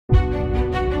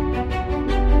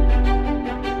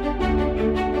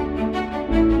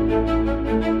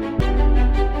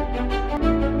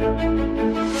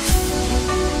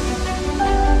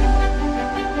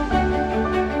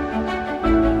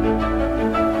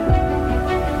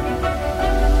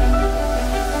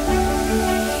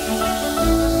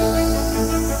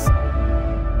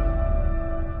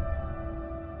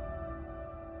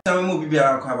mo bibia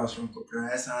akwa baso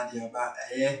nkopra esa dia ba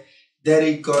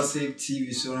Derek Gossip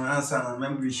TV so answer na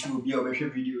member show bi obehwe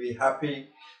video we happy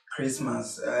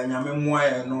Christmas nyame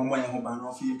moya no mo ho ba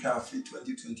no fi twa fi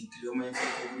 2023 o mo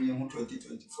yin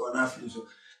 2024 na fi so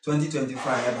 2025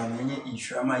 ba na nye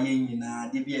insura ma ye nyina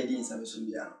de bi e de nsabe so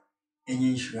bia no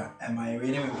enye insura am I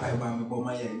really me pai ba me bo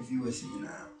ma ye viewers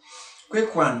nyina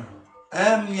quick one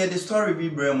yeah the story be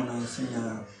brem na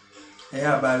sinya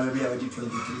ba we be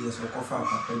 23 years o kofa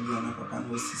papa bi na papa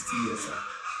no 60 years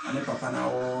and papa na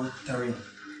o 3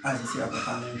 as you see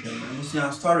papa na nhwe no see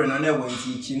a story na na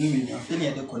wanti chi ni mi afi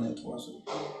na de connect wo so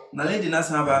na lady na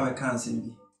san ba be kan sem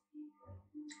bi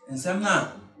ensem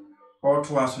na o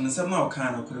to aso ensem na o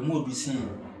kan na kure mo bi sin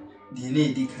de na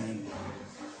edi kan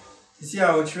see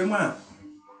a o chire ma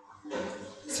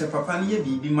se papa na ye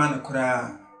bibi ma na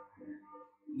kura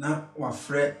na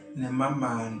wafre ne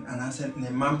mama anase ne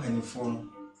mampanifo no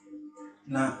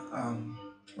na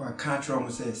wa catch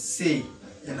wrong say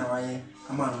na waye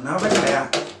ama no na ba ya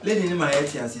lady ni ma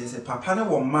yeti ase say papa na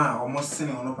wo ma o mo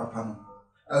sene ono papa no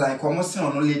like o mo sene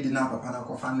ono lady na papa na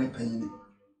ko fa na panyin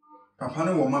papa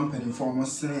na wo mampanifo o mo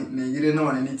sene na yire na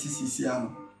wane ne tisisi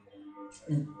ano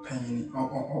panyin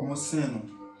o mo sene no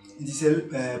ndi say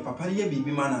papa ye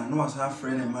bibi mana no wasa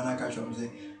frɛ ne mana catch wrong say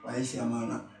waye si ama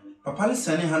na papa le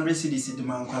sane 100 cedis de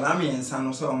man kwala me ensa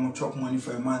no so o chop money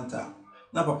for a month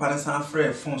na papa le san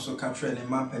frɛ phone so capture ne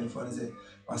man penny for say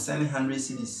was sane 100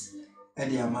 cedis e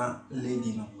de ama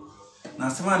lady no na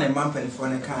sama ne man penny for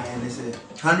ne kan e say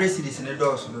 100 cedis ne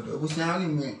do so do obusia ni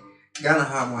me Ghana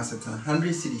ha mo aseta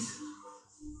 100 cedis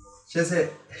she say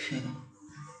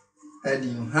edi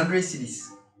 100 cedis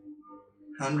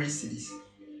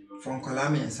from kwala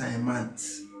me ensa a month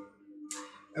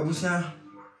obusia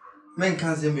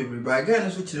Nkansah baby but again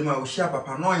so chire ma o share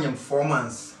papa no anyem 4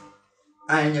 months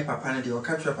anye papa ne de o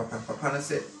catch papa ne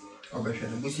say obehwe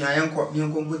no busia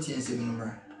yenko mpoti ensem no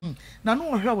bra na no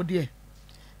hwe wo de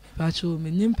Pacho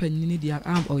me nyempanyini dia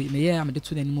o me ye am de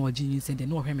to nani mo oji nsen de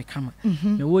no hwe me kama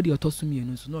me wo de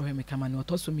otosumienu nso no hwe me kama ne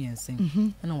otosumi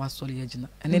ensen na wasole yagina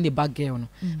ene ne bag girl no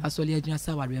asole yagina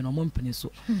sa ware no mo mpene so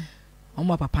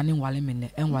omo papa ne nwale me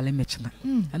ne enwale me china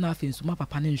na afi nso ma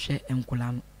papa ne nhwe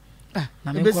enkola no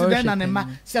na me ko na ne ma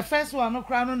se first one no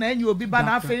kra no na enye obi ba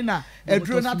na afi na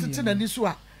eduro na tete na niso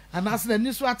a anase na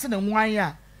niso ate na nwan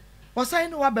a osai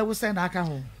no wa be wo sai na aka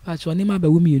ho Pacho ne ma be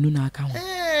wo mienu na aka ho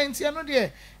nti no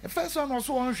de first one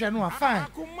also won hwe no a fine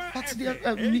but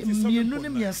the mienu ne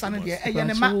miensa no de eye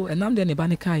ne ma enam de ne ba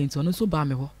ne kai nti ono so ba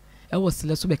me ho e wo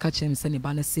sele so be ka chem se ne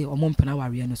ba ne se omo mpena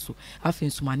ware no so afi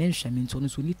nso ma ne nhwe me nti ono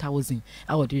so ni 1000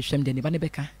 a wo de hwem de ne ba ne be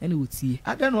ka ene wotie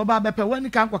adan no ba be pe wani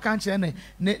kan kwa kan kire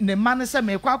ne ma ne se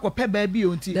me kwa akopɛ ba bi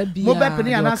o nti mo be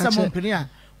pene ya na se mo pene ya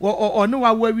ono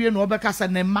wa wawie no be ka se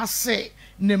ne mase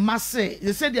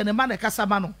ye se de ne ma ne kasa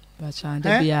ma no Bacha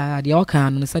de bia de o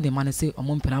kan no se de ma ne se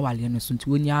omo mpena ware no so nti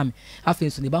wonya me afi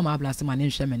nso ne ba ma abla se ma ne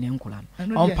nhwe me ne nkola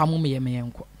no on pam me ye me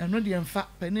yenko eno de mfa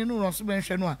pene no so be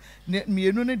nhwe no a ne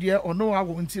mienu ne de ono wa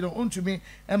wo nti no ontumi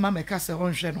e ma me kasa ho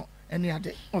nhwe no ene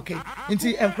ade okay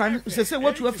nti enkran se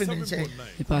watu afini nche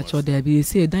Pacho de bi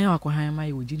se dan akwahan ma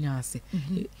ye oginya ase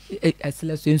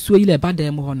esele so ensuo yi le ba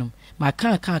dan mo honom ma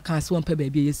kan se won pa ba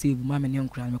bi ye save ma me ne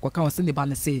nkran me kwaka won se ne ba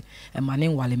ne se e ma ne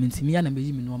nwale mentimi ya na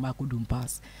meyi me no ma kodum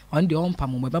pass on de on pa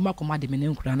mo be ma koma de me ne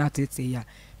nkran na tete ya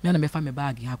me na me fa me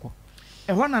bag akọ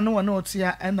ehọ na no wona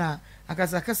otia na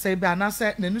akasa be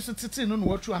anase na nusu titi no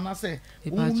watu anase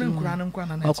wo ne nkran ne nkran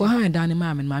na akọ han dan ne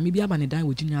ma me bi aba ne dan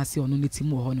oginya ase ono ne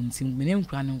tim wo honom tim me ne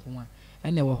nkran ne nkwa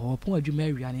ene wo ho pon adwuma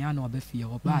awia ne ana obafie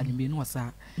ho ba ne bi no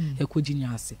sa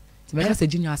ekoginya ase ti me ka se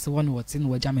ginya ase wo no wote no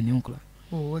waja me ne nkra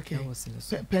oh okay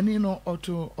penny no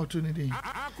auto ne dey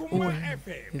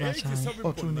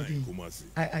auto ne dey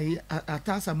ai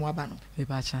atasa mo aba no me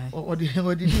ba chan odi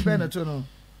di be na to no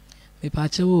me pa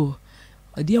che wo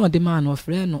odi on de man no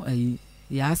frɛ no ai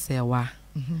ya sewa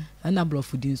na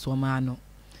blofu din so ma no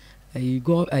ai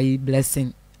go ai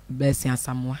blessing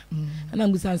asamoa na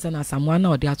ngusa nsa na asamoa na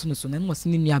odi ato no so na no se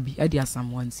ni nua bi adi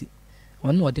asamoa nti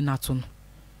ono odi na ato no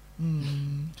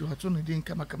to ato no din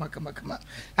kama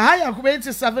aya Akoma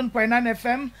 87.9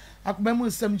 FM Akoma mu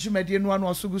nsam jumade no ano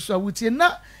osuguso awutie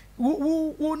na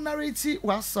wo narrate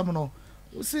wasam no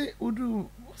wo se udu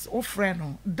wo frɛ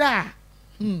no da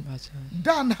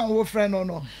na wo frɛ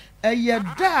no eye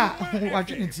da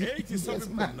watwenti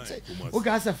o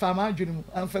ga se fama adwene mu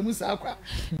amfamu sa akwa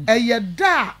eye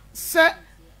da se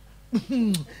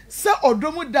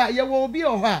odomu da ye wo bi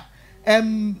o ha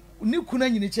ni kuna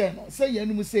nyini che no se ye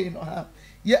num sei no ha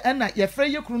ye na ye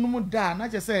frɛ ye kunu mu da na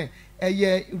che se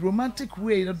eye romantic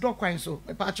way no dokwan so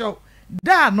me pa cho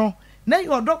da no na ye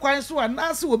odokwan so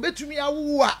na se obetumi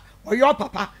awu a or your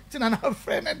papa tina na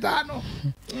friend da no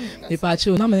me pa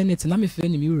che na me net na me fe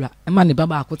ni mi wura e ma ne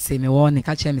baba akote me wo ne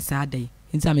ka che me sa dai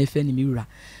nti me fe ni mi wura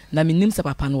na me nim se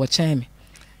papa no wo chen me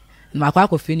na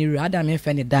akwa fe ni wura ada me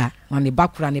fe ni da na ne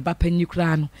bakura ne ba panyi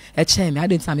kura no e chen me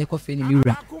ada nti me ko fe ni mi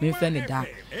wura me fe ni da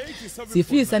si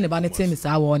fi se ne ba ne te me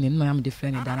sa wo ne no am de fe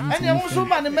ni da na me ene wo so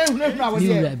ma ne me hunu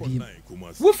awose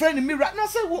wo friend ni mi wura na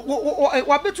se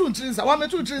wo betu ntrinsa wa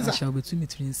metu ntrinsa sha betu mi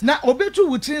ntrinsa na obetu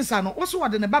wo ntrinsa no wo so wo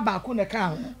de ne baba ko ne ka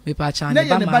ho me pa cha ne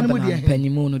ba ma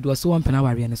panyimu no do so wo mpena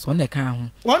ware ne so ne ka ho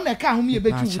won ne ka ho me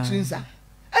betu wo ntrinsa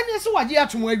ene so waje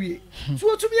atom awie so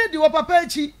otumi edi wo papa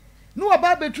achi no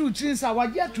oba betu ntrinsa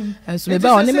waje atom so me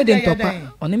ba oni me de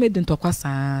ntokwa oni me de ntokwa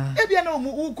saa e bia na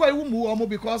wo ko ewu mu wo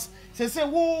because se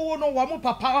wo no wo mo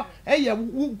papa eye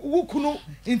wo kunu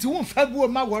nti wo mfa buo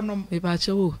ma wonom me pa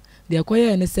cha wo de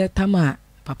akoye ne se tama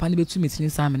papa ne betu metini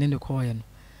saa me ne koye no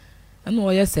eno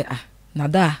oye se na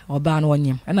da oba na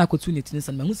onyem na akotu ne tini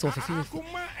saa me hu se ofefe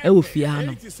e wo fia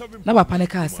no na papa ne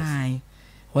ka saa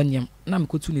onyem na me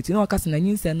kotu ne tini na okase na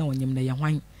nyinse na onyem na ye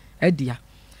hwan adia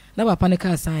na papa ne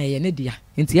ka saa ye ne dia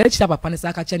nti ya chita papa ne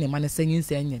saa ka che ne ma ne se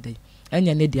nyinse enye dai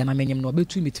enye ne dia na menyem na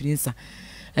obetu metini saa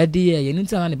edi ye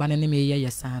nti na ne ba ne me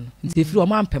ye saa no nti efiri o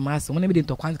ma mpema ase mo ne me de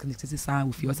ntokwa nkiti saa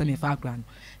wo fie o se me fa akra no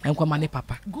enko ma ne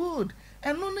papa good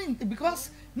and no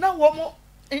because now wo mo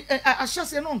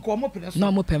ashase no nko mo pere so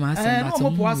no mo pema ase no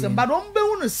mo po ase but o mbe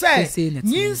hu no say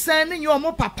nyinsan ne yo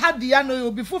mo papa dia no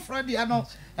obi foforo dia no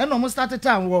e no mo start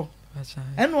time wo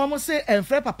e no mo say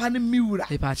enfre papa ne miwura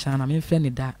e pa cha na me mfre ne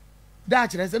da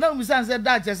chere say na mo san say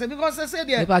da chere say because say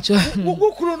dia e pa cha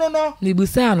wo kuru no ni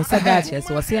busa no say da chere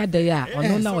say wo say ada ya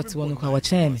ono na wote wono kwa wo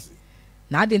chen me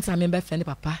na ade nta me be fre ne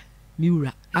papa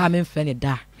miwura me mfre ne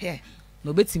da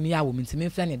no betimi awo mentimi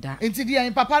mfra ne da enti dia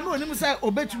papa no onim say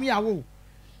obetumi awo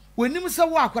onim say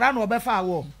wo akora na obefa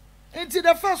awo enti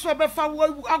the first obefa wo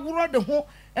agoro de ho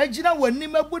agina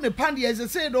wanim abu ne pande eze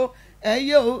say do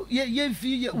ye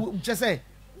fi je say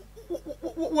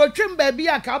wo twem ba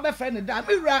bia ka obefa ne da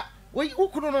mewura wo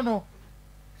kunu no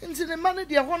enti ne man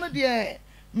de ho no de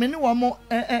me ne wo mo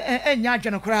enya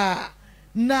adwene kora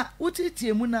na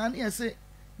wotitie mu na na say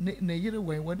ne yire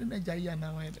wo de na gya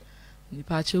na wan ni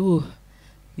pa chewo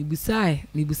mi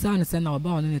busai ne se na oba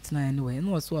one ne tena ya ne we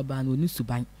no so oba na oni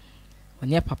suban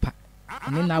onye papa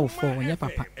oni na wofo onye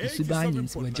papa suban yin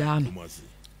si waja no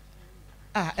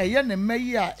eye ne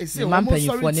mayi a ese wo mo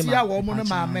sorry ti a wo mo no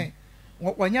maame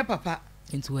onye papa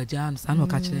into waja no sa no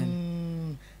ka kire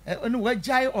oni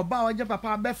wajai oba onye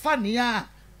papa be fa ne a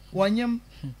wonyem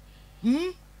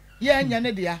ye anya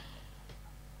ne dia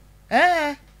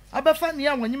abefa ne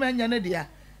a wonyem anya ne dia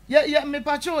ye me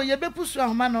pacho ye bepusu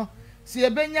ahoma no si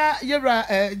ebenya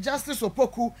yera justice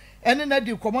opoku ene na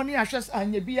di komoni ahwes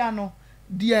anya bia no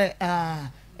de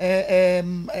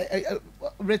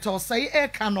retol say e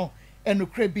kano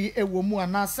enukre bi ewo mu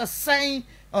ana sesen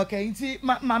okay nti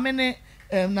mame ne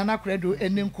nana kredo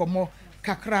ene nkomo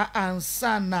kakra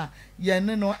ansana ye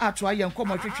ne no atwa ye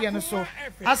nkomo twetwe ne so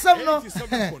asem no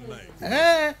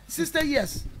sister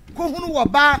yes ko hunu wo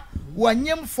ba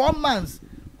wonyem 4 months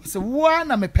se wo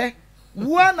na mepe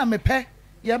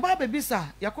ya ba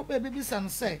bebisa yakoba bebisa no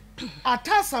say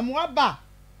atasam aba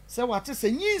se wate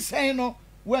se nyinsen no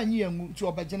wanyi yangu nti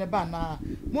obagene ba na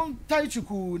mon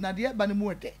taichuku na de ba ne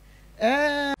mu ede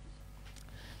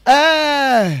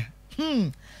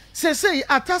se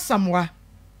atasamwa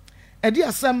edi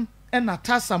asam na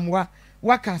atasamwa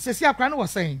waka se akra no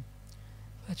wosen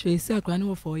actually se akra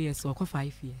no 4 years or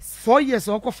 5 years 4 years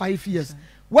or 5 years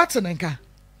what nenka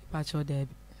pacho deb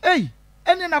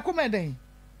ene na komeden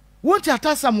wonti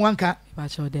atasamwa nka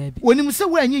pacho deb wonim se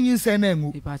wanyi nyinsen na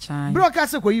engu pacha broka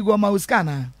se ko yigo ma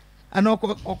uskana ana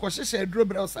okohyehyɛ aduro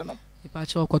brɛ osa no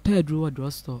ipacho okotɔ aduro wɔ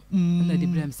drugstore na de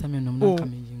brɛ msame nom na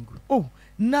kamenyingu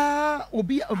na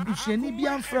obi abusuani bi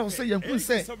amfrɛ sɛ yanku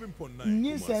sɛ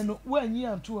nyinsa no wanyi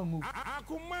anto amu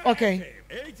okay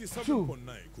 2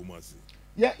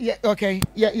 yeah okay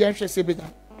yeah hwɛ sɛ beta.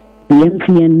 The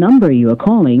MTN number you are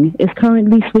calling is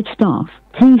currently switched off.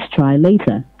 Please try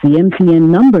later. The MTN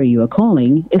number you are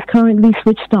calling is currently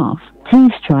switched off.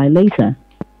 Please try later.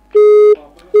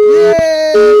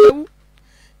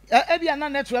 Ebia na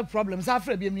network problems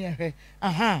afre bi me ehwe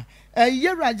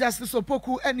yera justice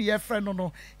opoku ene ye frɛ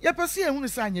no ye pese ehunu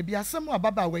sanya bi asɛm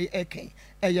ababa we eken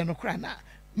eye no kra na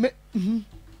me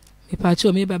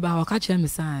pacho me baba wa ka che me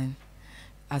sign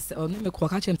as onu me ko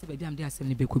ka che me se bia am de asɛm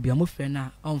ne be ko bia mo frɛ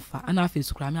na onfa ana afi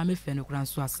sukura me am frɛ no kra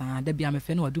nso asan da bia me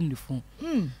frɛ no wadum ne phone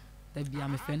da bia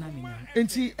me frɛ na me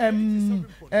enti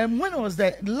when was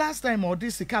the last time or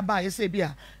this ka ba ye say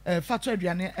bia fatwa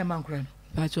aduane e mankra no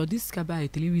pacho this ka ba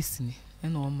 3 weeks ni e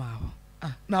no ma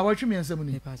na watch me nsɛm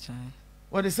ni pa cha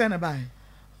what is saying about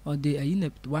or the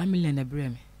ayina 1 million na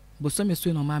brem bosome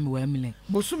so no mama 1 million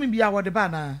bosumi bia what the ba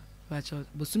na pa cha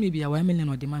bosome bia 1 million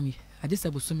or the mami ade say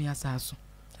bosome asaso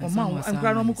o ma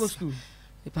nkra no mo ko school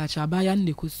pa cha ba ya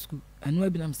ne ko school anu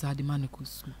abi nam sa de man ko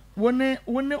school wone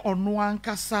ono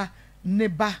ankasa ne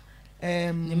ba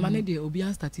ne man de obi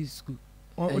an start school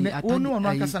ono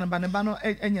ankasa ne ba no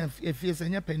enya efie se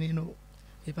nya pani no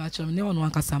pa cha ne ono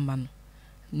ankasa mba no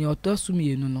ne otosumi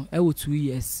enu no e wo 2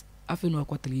 years afi no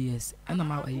kwa 3 years ana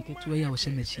ma ayi ketu ya wo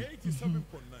shemachi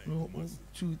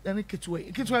to any ketu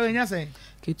enya say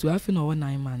ketu afi no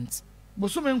 9 months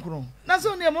bosome nkro na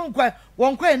so ne mo nkwa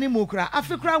won kwa ni mo kra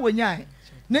afi kra wanyai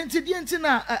na ntidi enti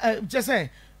na je say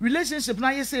relationship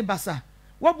na ye say basa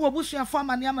wabo obusua fo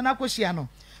amane ama na akohia no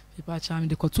people charm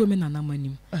de koto me nana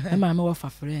manim e ma me wo fa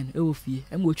friend e wo fie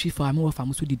e mo twi fa me wo fa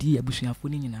mo so didi abusua fo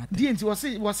ni nyina ata di enti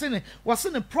wose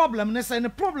ne problem ne say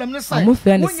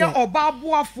wonya oba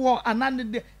boafo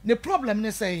anane ne problem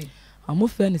ne say amo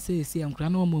fe ne say enkura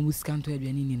na mo musika nto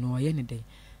aduani ni no ye ne den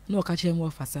na o ka che mo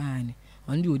fa san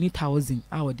on di oni 1000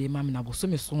 a wo de ma me na bo so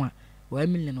me so a 1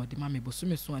 million o de ma me bo so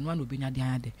me so a no na obenya de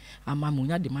ade ama mo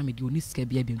nya de ma me de oni sika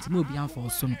bia bia nti na obi anfa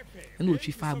so no na o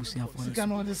twi fa abusua fo sika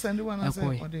no de send one and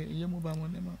say o de yemu ba mo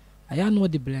ne ma aya no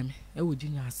de blame e wo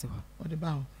ginya ase ho o de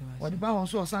ba ho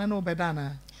so o san na o beda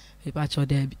na e pa cho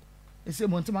de bi e se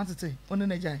mo ntima tete oni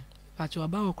na jai pa cho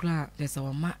ba o kra de se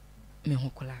wo ma me ho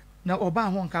kra na oba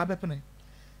ho nka bepene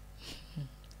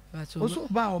pa cho o so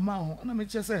ba o ma ho na me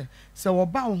che se wo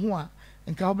ba ho a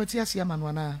nka obeti ase ama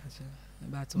no na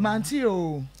manti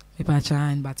o me pa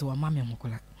chan but wo ma me ho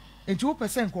kra enti wo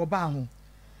percent ko ba ho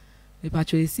me pa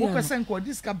cho esi wo percent ko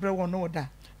diska bre wo no da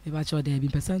me pa cho de bi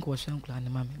percent ko hwan kra ne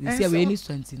ma me esi we ni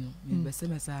 20 no me be se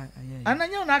me sa aye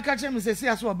ananya na aka che me se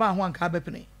sia so oba ho nka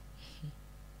bepene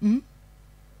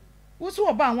wo so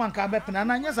oba ho nka bepene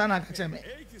ananya sa na aka che me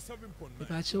me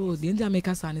pa cho de ndia me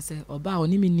ka sa ne se oba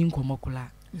oni mi ni nkomo kra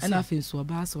ana fe so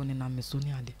oba so ne na me so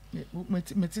ni ade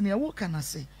metini e wo kana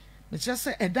se me che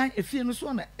se edan efie no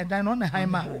so na edan no na han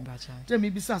ma te me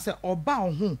bisa se oba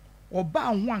ho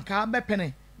nka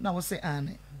bepene na wo se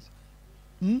ane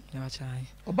ya chai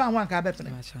oba ho nka bepene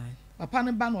ya chai papa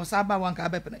ne ba no sa ba ho nka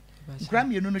bepene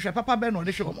gram ye no hwe papa be no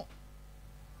de hwe mo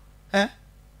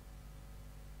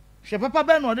hwe papa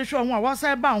be no de hwe ho a wo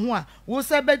sa ba ho a wo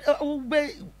sa be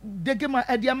degema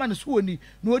adiama ne so oni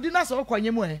na odi na se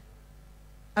okwanye mu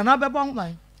ana be bon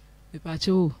man me pa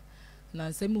cho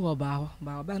na se mu oba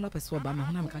no pese oba me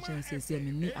ho na me ka chere se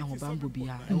me ni ahoba mbo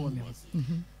bia e wo me ho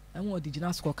enwo di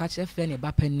gina so ka chere fe ne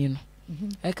ba panni no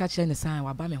e ka chere ne san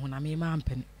wa ba me ho na me ma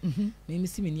mpene me mi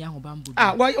si me ni ahoba mbo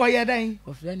bia wo ye dan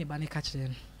o fe ne ba ne ka chere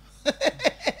no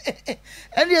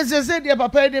eni se de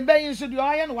papa de ben yin so de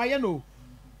o ye no wa ye no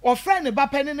o fe ne ba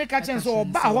panni ne ka chere so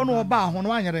oba ho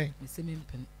no anyere me se me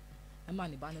mpene e ma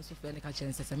ne ba ne so fe ne ka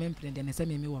chere se me mpene de ne se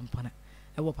me wo mpana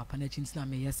e wo papa na chinti na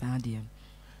me ye san de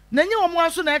na nye omo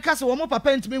aso na eka se wo mo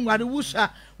papa ntimi nware wusha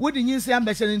wodi nyinsi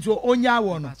ambehye nti onya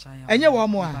wo no enye wo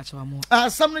mo a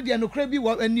asam no de no kra bi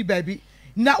wo ani baabi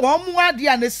na wo mo ade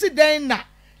a na siden na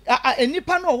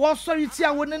enipa no wo sori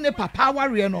tia wo ne papa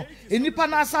ware no enipa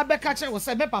na asa beka che wo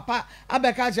se be papa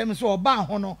abeka che me so oba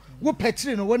ho no wo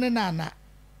petire no wo ne na na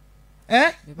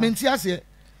menti ase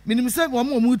minim se wo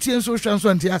mo tie nso hwa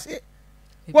nso nti ase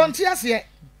won tie ase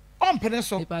on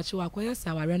peneso e pa chi wa koye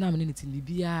sa ware na me ne tin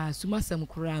bia suma sem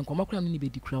kura nkomo kura me ne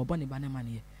bedi kura obo ne ba ne ma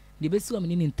ne ne be si wa me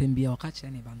ne ntambia o ka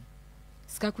kire ne ba no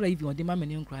ska kura ivi o de ma me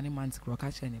ne nkura ne man kura o ka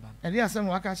kire ne ba no e dia sem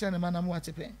wa ka kire ne ma na mo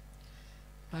atepe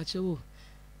pa chi wo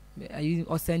ayi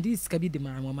o sendi ska bi de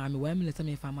ma me wa me le se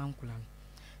me fa ma nkura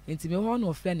enti me ho no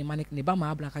ofre ne ma ne ba ma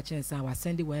abla ka kire sa wa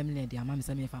sendi wa me le de ama me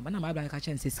se me fa ba na ma abla ka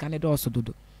kire se ska ne do so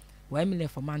dodo wa me le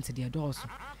for month de do so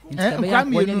enti be ya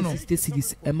ko ne 60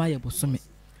 cities e ma ye bosome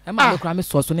e ma kura me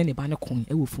so ne ba ne kon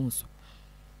e wo fun so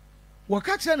wo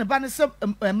ka kire ne ba ne se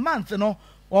month no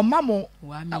o mamo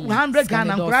 100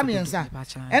 Ghana kura me nsa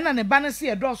e na ne ba ne se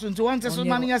e do so nti won te so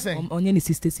ma ne yese onye ne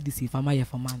 60 cities fa ma ye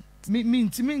for month mi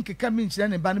ntimi nkeka mi nkyire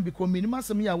ne ba ne bi ko mi ni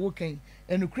masem ya wo kan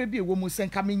enu kura bi e wo mu sen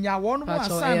ka me nya wo no mo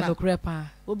asana no kura pa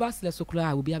wo ba sele so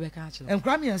kura obi abeka akire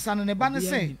enkura me nsa no ne ba ne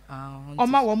se o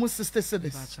ma wo mu 60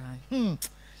 cities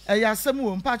ya asem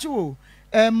wo mpache wo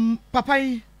papa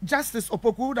justice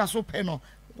opoku da so pe no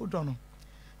wo do no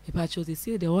e pa cho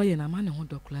se de wo ye na ma ne ho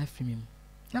dokula afimi mu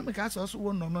na me ka so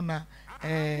wo no no na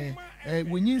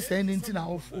wonyin sai ne ntina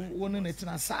wo ne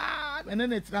tina sa ene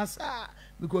ne tina sa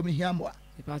because me hiamwa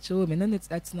Pacho me na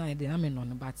that's na de na me no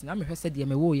but na me hwe said ye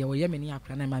me wo ye wo ye me ni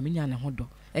akra na ma me nya ne ho do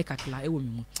e kakla e wo me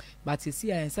mu but see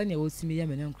ya ensa ne wo si me ye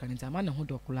me ne nkra nti ama ne ho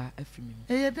do kula afri me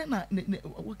mu ye de na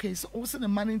okay so wo se ne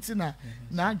man nti na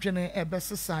adwene e be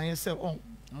sesan se on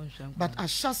but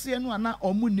ahyase no ana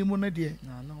omu nimu no de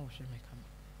na wo hwe me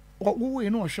kama wo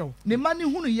no hwe ne man ni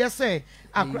hunu ye se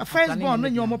akra first born no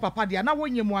nyomo papa de na wo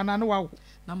nyemu ana na wa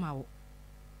na ma wo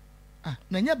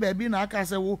na nya baabi na aka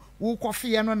se wo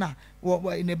kofie no na wo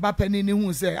ne bapani ni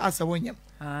hu se asa wonyam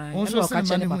on so ka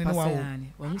che ne papa se ani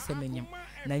wo se menyam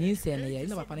na nyinse ne ye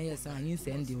na papa ne ye se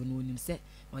nyinse ndi onu onim se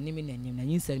oni me nanyam na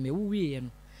nyinse me wo wie ye no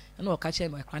na o ka che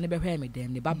me akra ne behwe me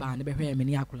dem ne baba ne behwe me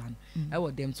ni akula no e wo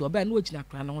dem so oba na o gina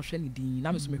akra no hwe ne din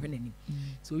na me so me hwe nani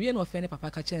so wie na o fe ne papa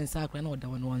ka che nsa akra na o da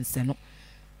wo no onse no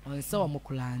onse o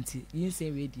mokula anti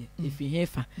nyinse we die efi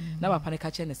hefa na papa ne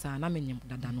ka che ne sa na menyam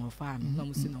dada no fa me na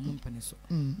mo si na mo mpene so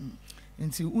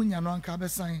nti unya no anka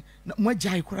besan mo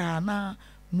jai kura na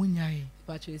munyai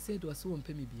pacho ese do so won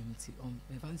pemi biem ti on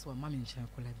me fancy wa mama ncha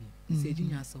kola bi se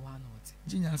jinya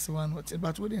se wa no te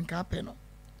but we dey nka pe no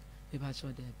e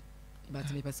pacho de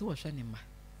but me pese wo hwe ne ma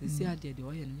ese ade de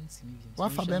o ye no ntimi biem wa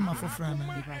fa be ma fofra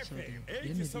na e pacho de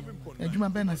ye ne adwuma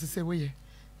be na se we ye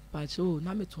pacho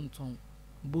na me tonton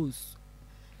boss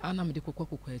ana me de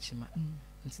kokko achima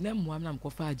nti na mmoa na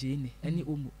mkofa aje ni eni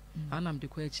omo ana me de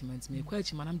kokko achima nti me kokko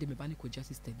achima na me de me ba ne koja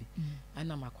sister bi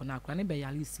ana makona akra ne be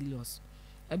yali serious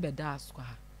ebe da asko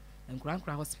ha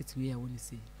nkura hospital we woni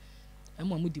sei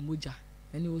emo mu di moja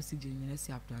ene o si jinyina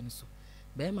si akra ne so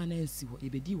be ma na nsi ho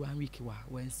ebedi 1 week wa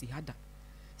wansi hada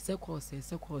se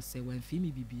course wan fi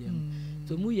mi bibiem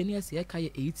to mu ye ne ase e kai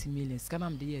 80 million scanner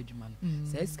am de ye adwuma no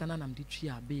se scanner nam de twi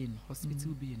abe no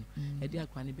hospital be no e de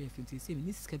akra ne be finti se mi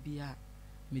niska bia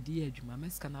me de ye adwuma ma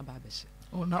scanner ba be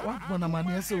o na wa bona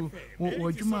mane se wo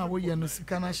adwuma wo ye no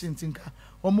scanner shintinka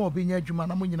o ma obinya adwuma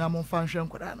na mo nyina mo fa nhwe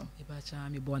nkora no e ba cha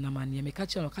me bona mane me ka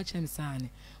che me sane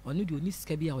onu de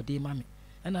oniska bia o de ma me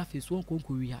na afi so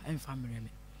nkonko wi ha emfa mere me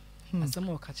asem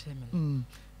o ka che me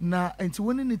na enti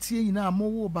woni ne tie nyina mo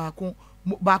wo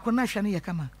baako na hwe ne ye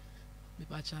kama me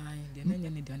ba cha de na nya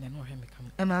ne de na hwe me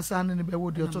kama na asa ne be wo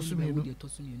de otoso me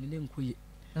ne nkoye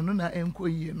eno na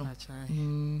enkoye no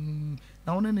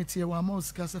na woni ne tie wa ma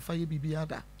osika se fa ye bibia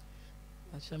da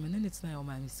acha me ne tina o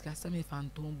ma misika se me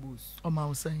phantom boost o ma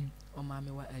o sai o ma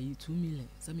me wa 2 million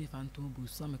se me phantom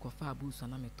boost so me ko fa boost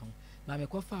na me ton na me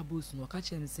ko fa boost no ka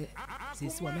che me se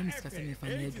si wa ma misika se me fa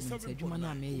na adwuma se adwuma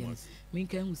na me ye me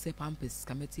nka hu se pampers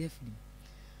ka me tie fili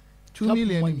 2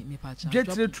 million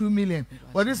jetire 2 million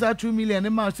what is that 2 million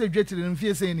ma se jetire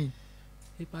mfie se ni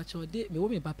e pa cho de me wo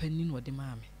me ba pani no de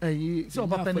ma me so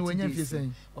ba pani wo nya mfie se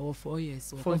over 4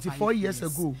 years 44 years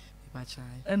ago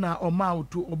and na amount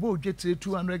to obo jetire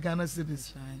 200 Ghana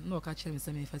cedis no ka che me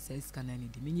se me fa se scanner ni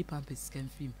de me nyi pampers scan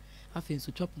film afen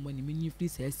so chop money me nyi free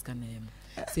se scanner em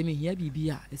se me hia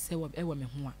bibia se wo me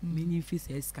ho a me nyi free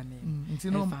se scanner em nti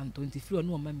no fan 23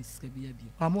 no ma me sika bia bi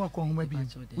amu akohoma bi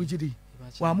ujidi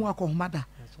wa amu akohoma da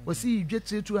o si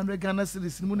jetire 200 Ghana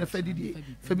cedis mu na fadidi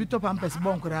fa bi top pampers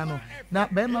bon kra no na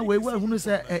be ma we hunu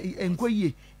se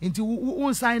enkoyie nti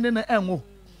wo sign na enwo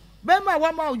be ma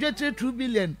wa ma jetire 2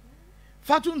 billion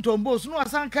Fatu ntombo so no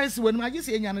asan kai si wani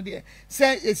agisi enya no de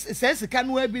se sika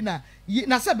no abi na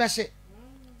se behye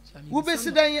wo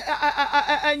besi dan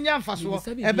anya mfaso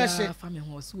e behye fa me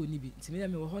ho so oni bi ntime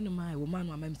me wo ho no mai wo ma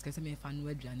no ama msika se me fa no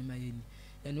aduane ma yani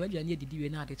eno aduane edidi we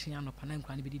na ade kyen no pa na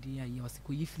nkwa ne bedidi ya ye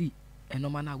osiko yi free eno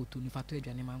ma na agoto ni fato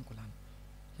aduane ma nkola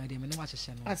na de me ne wa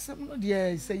hyehye no asem no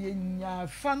de se yenya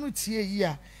fa no tie yi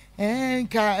a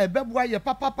nka ebebua ye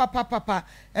papa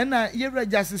ena yewra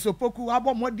jase sopoku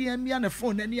abo modi amia na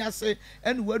phone ani ase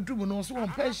enu wadrum no so won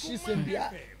pa shi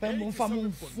sembia pa mo fa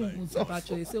mo fu so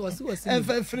pacho se wasi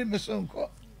efa free me sonko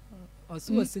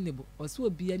wasi nebo osi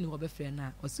obi ani obe frɛ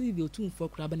na osi bi otumfo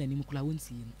kura ba nanim kura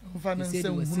wonti no fa na se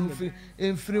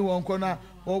hunu free won ko na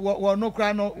wo no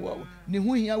kura no ni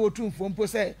hu hia wotumfo mpo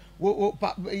se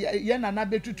ye na na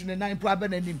betutu ne nan po aba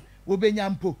nanim wo benya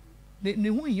mpo ni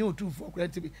hu yin otumfo kura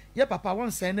tibi ye papa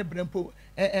won sen ne brempo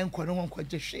enkore won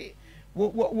kwaje hwe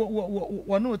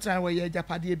wo no try we ye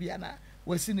japade bia na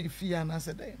wasi ne fia na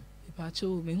se den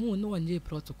pacho me hu no wonje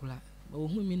protocol wo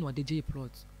hu mi no de je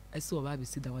plot ese oba be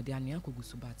sida wode ane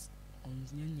akogusu bat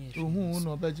onyenye ohun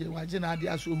no beje waje na ade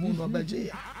aso ohun no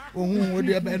beje ohun wo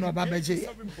de be no ba beje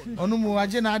onu mu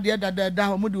waje na ade dada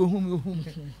ho mu de ohun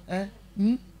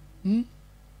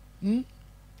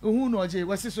ohun no je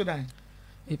wasi so dan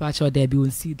e pa cho de bi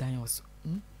on si dan oso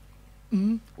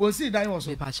on si dan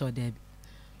oso e pa cho de bi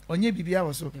onye bibia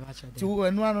oso ti wo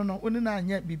enu anu no oni na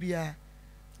anya bibia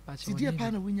ti die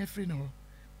pa na wonya free no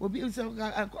obi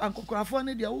ankokrafo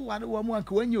ne de wo ware wo mu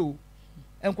anka wanyo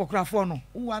enkokrafo no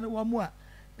wo mu a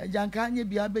janka anye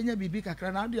bia benya bibi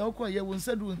kakra na de okoye wo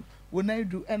nsadu wo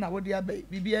naidu na wo de abai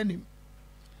bibi anim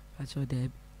acho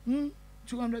deb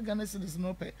 200 Ghana cedis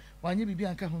no pay wanye bibi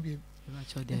anka ho bi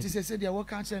acho deb nti se dia wo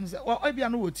ka chen se o bia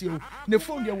no wotie o ne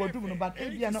phone dia wadum no but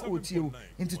bia na otie o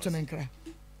nti to nenkra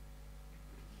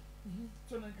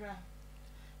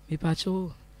me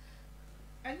pacho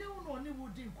ene wo no ne wo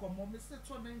di nkomo me se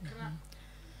to nenkra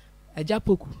aja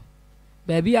poku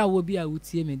baby a wo bi a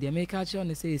wotie me de me ka che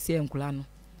on se ese enkura no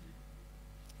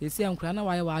ese enkura na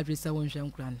waye wa adresa won hwe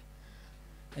enkura no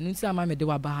enu nti ama me de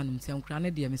wa ba hanum ti enkura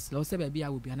ne de me se o se baby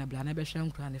a wo bi na bla na be hwe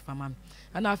enkura ne fama me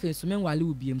ana afa nso me nwale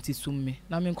wo bi mti sum me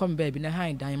na me nkom baby na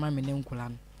han dan ma me ne enkura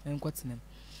no enkotenem.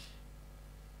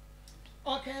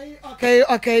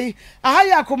 Okay.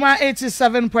 Ahaya Akoma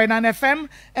 87.9 FM.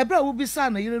 Ebra wo bisa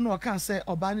na yire no kan se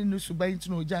oba ne nusuban nti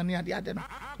no oja ne ade no.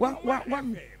 Wa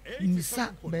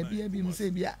misa baby abi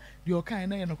mse bia de okan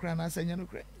na ye no kra na asanya no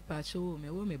kra. Pa cho me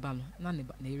wo me ba no na ne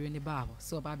ba na yire ne ba ho.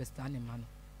 So oba be stand ma no.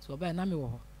 So oba na me wo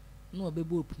ho. Na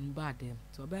obebu opun ba dem.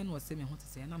 So oba na o se me ho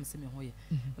tese na me se me ho ye.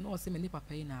 Na o se me ne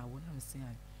papa yi na wo na me se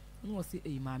an. Na o se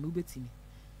ma me ubetimi.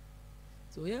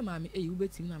 So ye ma me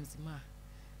ubetimi na me se ma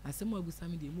asem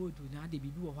agusami de modu na ade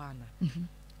bibi wo ho ana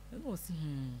no si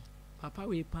papa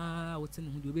we pa wote no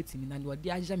hu de obetimi na de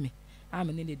ode agye me a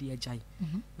me ne de agye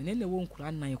me ne wo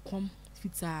nkura na ekom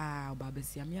fita ba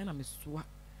besia me na me soa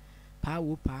pa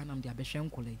wo pa na me de abehwe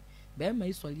nkura be ma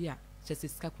isoli a chese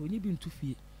ska kro ni bi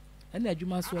ntufie na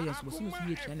adwuma so ye so so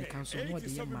ye twa ne kan so no de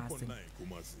ye ma asem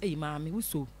ma me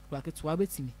wuso wa keto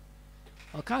betimi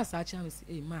o ka sa cha me se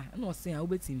ma na o se a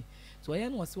obetimi so ye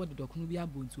no o se wo de dokunu bi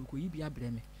abontu ko yi bi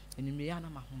abreme enimre ya na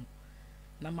ma ho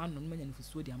na ma no manya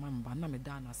nufusuo de ama mba na me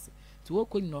da na se to wo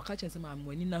ko ni no ka chense ma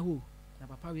amwani na ho na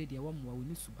papa we de wo mwa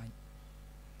woni suban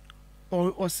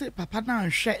o se papa na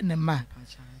nhwe ne ma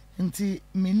nti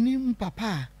menim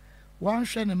papa wa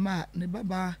nhwe ne ma ne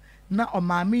baba na o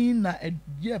maami na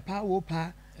ye pa wo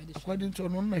pa according to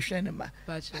no nhwe ne ma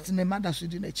at ne ma da so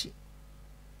di na chi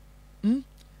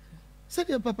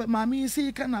said papa mami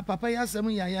si kana papa ya asem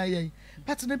ya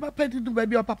but ne papa di do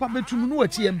baby o papa betum no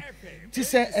watiem ti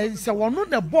se wono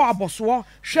ne bo aboso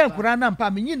hwe nkura na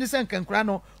mpa menyi ne se nkankura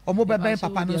no o mo beben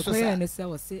papa no so sa ne se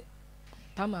wo se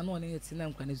tama no ne ti na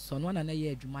nkura ne so no na na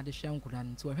ye adwuma de hwe nkura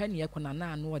no ti wo hwe ne ye kona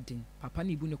na no odin papa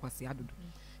ne ibu ne kwase adodo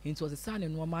nti wo se sa ne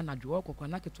no ma na dwo kokko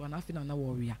na keto na afi na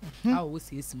wo ria a wo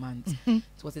se esmant ti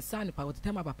wo se sa ne pa wo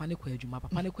tema papa ne kwa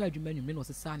adwuma nwumre no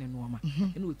se sa ne no ma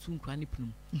ene otu nkura ne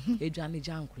punum edwane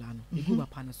jan nkura no egu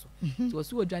papa ne so ti wo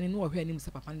se odwane no wo hwe anim se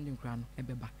papa ne nkura no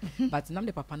ebeba but nam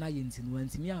de papa na ye nti no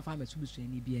anti mi afa ma tubusu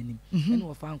ani bi anim ene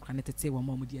wo fa nkura ne tete wo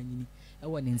ma mo di anyini e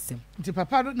wo ne nsem nti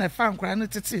papa do na fa nkura ne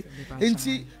tete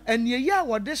nti enie ya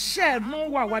wo de share no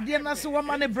wa wade na se wo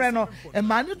ma ne bre no e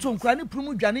ma ne to nkura ne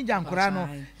punum dwane jan nkura no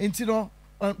nti no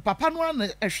papa no na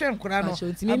ehwe nkura no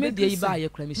nti me de yi ba ye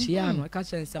kura me hia no ka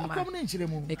chense ma akom ne nchire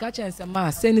mu e ka chense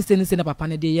ma seni na papa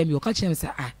ne de ye mi o ka chense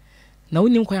na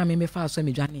woni nkwa ya me fa so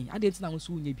me dwane ade nti na wo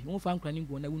so wonya bi wo fa nkura ne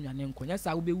ngo na wonya ne nkonya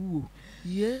sa wo be wu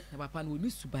ye na papa no ni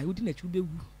subai wo di na chi wo be wu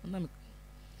na me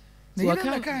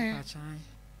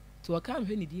to aka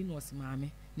hwe ni di no osimame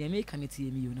na me ka ne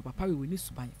tie mi yo na papa we woni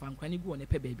subai fa nkura ne gu ne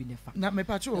pe ba bi ne fa na me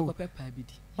pa cho ko pe pa bi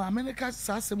di ma me ne ka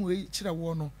sa asem we kire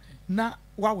wo no na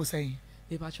wa wo sai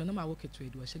e pa cho na ma wo keto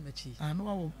edu o hye na chi no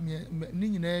wa wo ni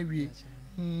nyina awie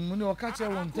muni o ka kire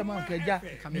wo ntema nkaja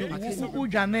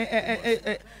udwane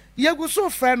yeguso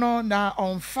frɛ no na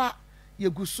onfa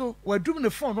yeguso wadum ne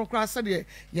phone no kra sɛ de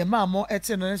ye maamo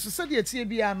ete no so sɛ de tie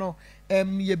bia no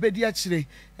ye bedi a kire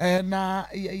na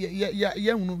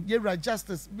ye hunu ye ra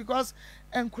justice because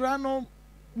enkura no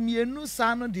mienu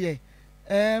sa no de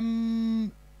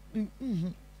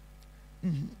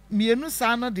mienu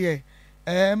sa no de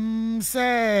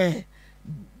say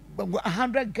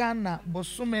 100 Ghana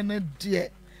bosome ne de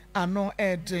ano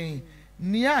eden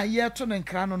nia ye to ne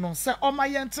nkra no se oma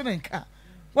ye ntene nka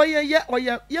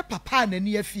ye papa na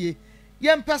ni afie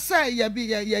ye mpesa ye bi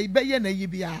ye be ye na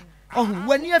yibia ohun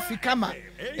wani afika ma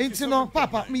enti no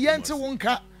papa me ye nte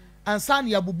wonka ansa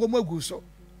ne abobom aguso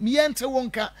me ye nte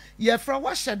wonka ye fra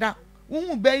wa hyeda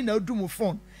wo ben na odum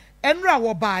phone enra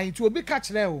wo bai nti obi ka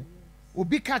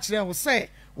kire wo se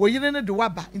wo yire ne de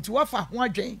waba nti wafa ho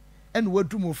adwen ene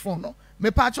wadum phone no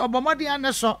me pa cha obomode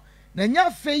ane so na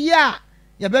nya fe yi a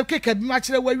ye be keka bi ma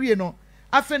kire wawie no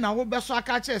afe na wo be so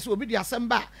aka kire se obi di asem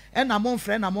ba ena mo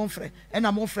mfre ena mo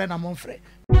mfre